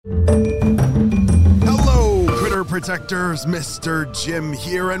Hello, Critter Protectors, Mr. Jim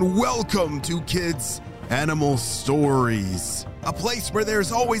here, and welcome to Kids Animal Stories, a place where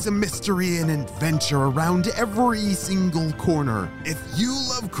there's always a mystery and adventure around every single corner. If you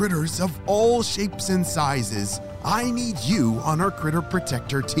love critters of all shapes and sizes, I need you on our Critter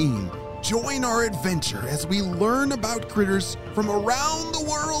Protector team. Join our adventure as we learn about critters from around the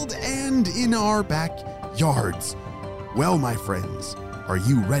world and in our backyards. Well, my friends, are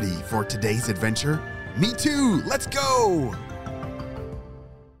you ready for today's adventure? Me too! Let's go!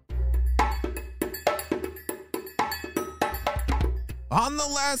 On the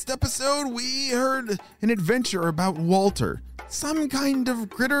last episode, we heard an adventure about Walter, some kind of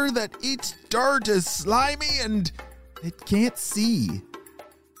critter that eats dirt, is slimy, and it can't see.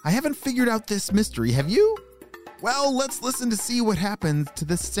 I haven't figured out this mystery, have you? Well, let's listen to see what happens to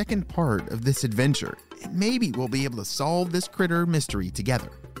the second part of this adventure, and maybe we'll be able to solve this critter mystery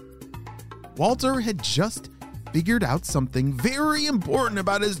together. Walter had just figured out something very important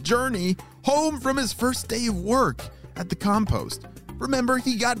about his journey home from his first day of work at the compost. Remember,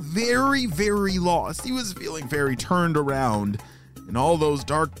 he got very, very lost. He was feeling very turned around in all those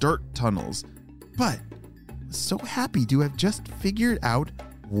dark dirt tunnels, but was so happy to have just figured out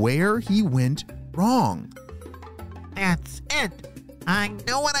where he went wrong. That's it. I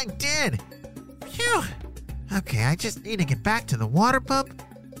know what I did. Phew. Okay, I just need to get back to the water pump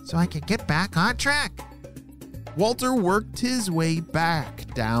so I can get back on track. Walter worked his way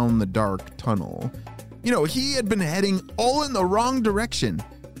back down the dark tunnel. You know, he had been heading all in the wrong direction,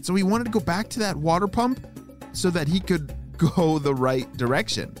 so he wanted to go back to that water pump so that he could go the right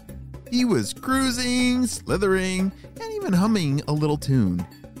direction. He was cruising, slithering, and even humming a little tune,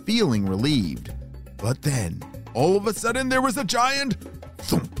 feeling relieved. But then, all of a sudden, there was a giant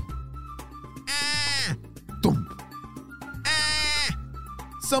thump. Thump.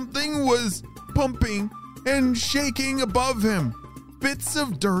 Something was pumping and shaking above him. Bits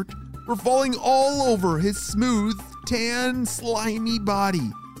of dirt were falling all over his smooth, tan, slimy body.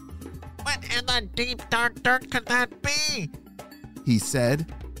 What in the deep dark dirt could that be? He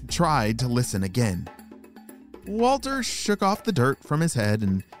said, and tried to listen again. Walter shook off the dirt from his head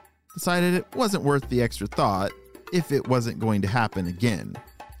and decided it wasn't worth the extra thought if it wasn't going to happen again.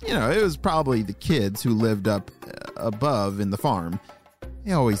 You know, it was probably the kids who lived up above in the farm.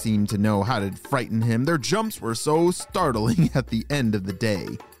 They always seemed to know how to frighten him. Their jumps were so startling at the end of the day.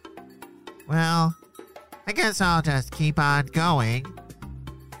 Well, I guess I'll just keep on going.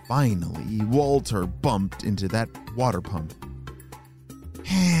 Finally, Walter bumped into that water pump.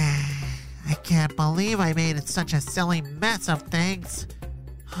 I can't believe I made it such a silly mess of things.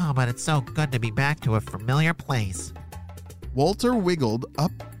 Oh, but it's so good to be back to a familiar place. Walter wiggled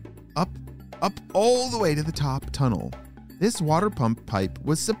up, all the way to the top tunnel. This water pump pipe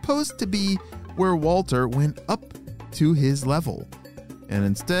was supposed to be where Walter went up to his level, and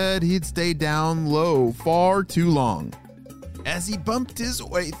instead he'd stayed down low far too long. As he bumped his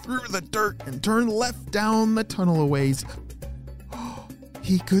way through the dirt and turned left down the tunnel a ways,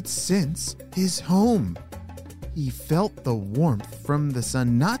 he could sense his home. He felt the warmth from the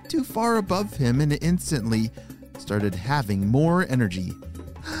sun not too far above him and instantly started having more energy.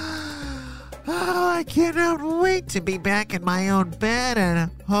 Oh, I cannot wait to be back in my own bed and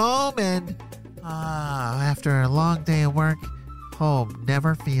home and... after a long day of work, home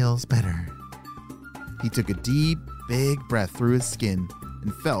never feels better. He took a deep, big breath through his skin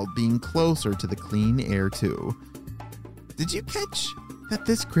and felt being closer to the clean air too. Did you catch that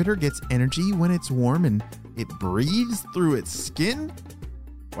this critter gets energy when it's warm and it breathes through its skin?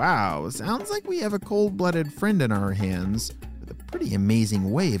 Wow, sounds like we have a cold-blooded friend in our hands with a pretty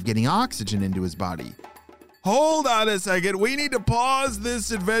amazing way of getting oxygen into his body. Hold on a second, we need to pause this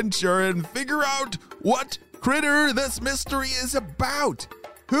adventure and figure out what critter this mystery is about.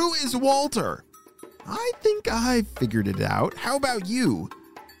 Who is Walter? I think I figured it out. How about you?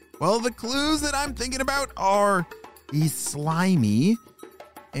 Well, the clues that I'm thinking about are he's slimy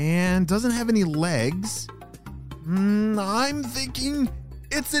and doesn't have any legs. I'm thinking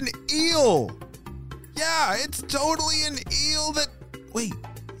it's an eel. Yeah, it's totally an eel that... Wait,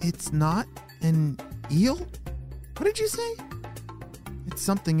 it's not an eel? What did you say? It's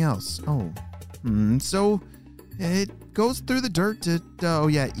something else. Oh, so it goes through the dirt to... Oh,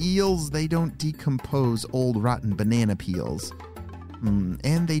 yeah, eels, they don't decompose old rotten banana peels.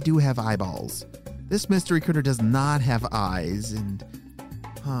 And they do have eyeballs. This mystery critter does not have eyes and...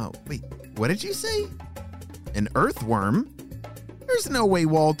 wait, what did you say? An earthworm? There's no way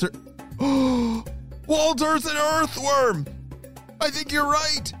Walter... Walter's an earthworm! I think you're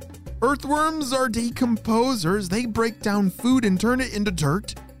right. Earthworms are decomposers. They break down food and turn it into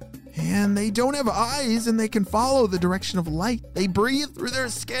dirt. And they don't have eyes and they can follow the direction of light. They breathe through their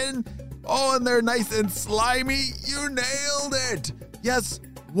skin. Oh, and they're nice and slimy. You nailed it. Yes,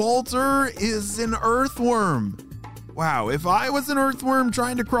 Walter is an earthworm. Wow, if I was an earthworm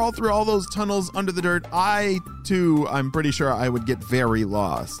trying to crawl through all those tunnels under the dirt, I'm pretty sure I would get very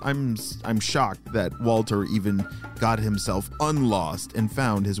lost. I'm shocked that Walter even got himself unlost and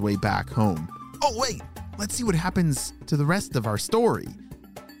found his way back home. Oh, wait, let's see what happens to the rest of our story.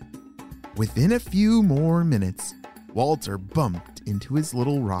 Within a few more minutes, Walter bumped into his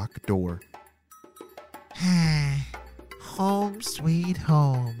little rock door. Home sweet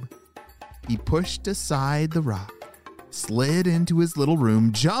home. He pushed aside the rock, slid into his little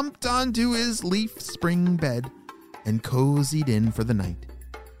room, jumped onto his leaf spring bed, and cozied in for the night.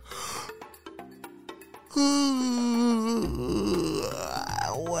 Ooh,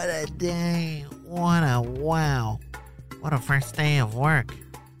 what a day. What a first day of work.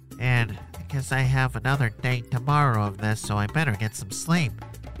 And I guess I have another day tomorrow of this, so I better get some sleep.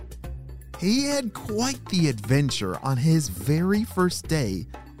 He had quite the adventure on his very first day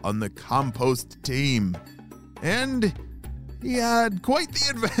on the compost team. And he had quite the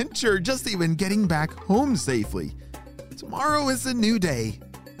adventure just even getting back home safely. Tomorrow is a new day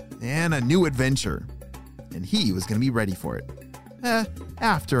and a new adventure. And he was going to be ready for it.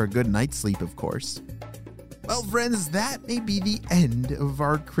 After a good night's sleep, of course. Well, friends, that may be the end of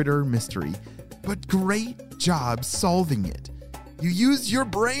our critter mystery, but great job solving it. You used your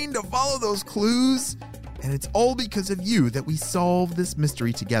brain to follow those clues, and it's all because of you that we solved this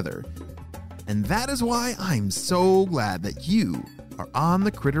mystery together. And that is why I'm so glad that you are on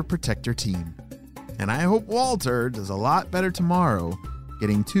the Critter Protector team. And I hope Walter does a lot better tomorrow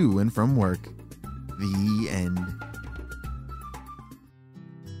getting to and from work. The end.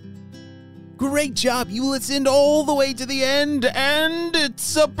 Great job, you listened all the way to the end, and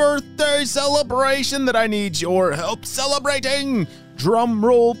it's a birthday celebration that I need your help celebrating. Drum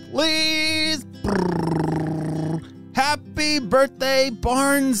roll, please. Happy birthday,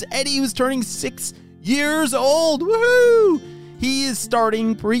 Barnes Eddie, who's turning 6 years old. Woohoo! He is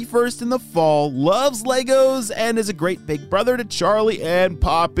starting pre-first in the fall, loves Legos, and is a great big brother to Charlie and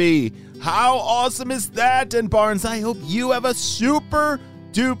Poppy. How awesome is that? And Barnes, I hope you have a super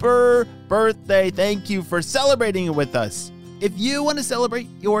duper birthday. Thank you for celebrating it with us. If you want to celebrate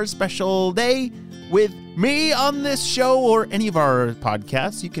your special day with me on this show or any of our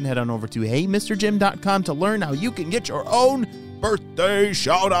podcasts, you can head on over to heymrjim.com to learn how you can get your own birthday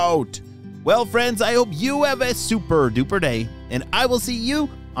shout out. Well, friends, I hope you have a super duper day, and I will see you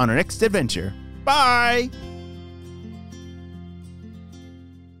on our next adventure. Bye!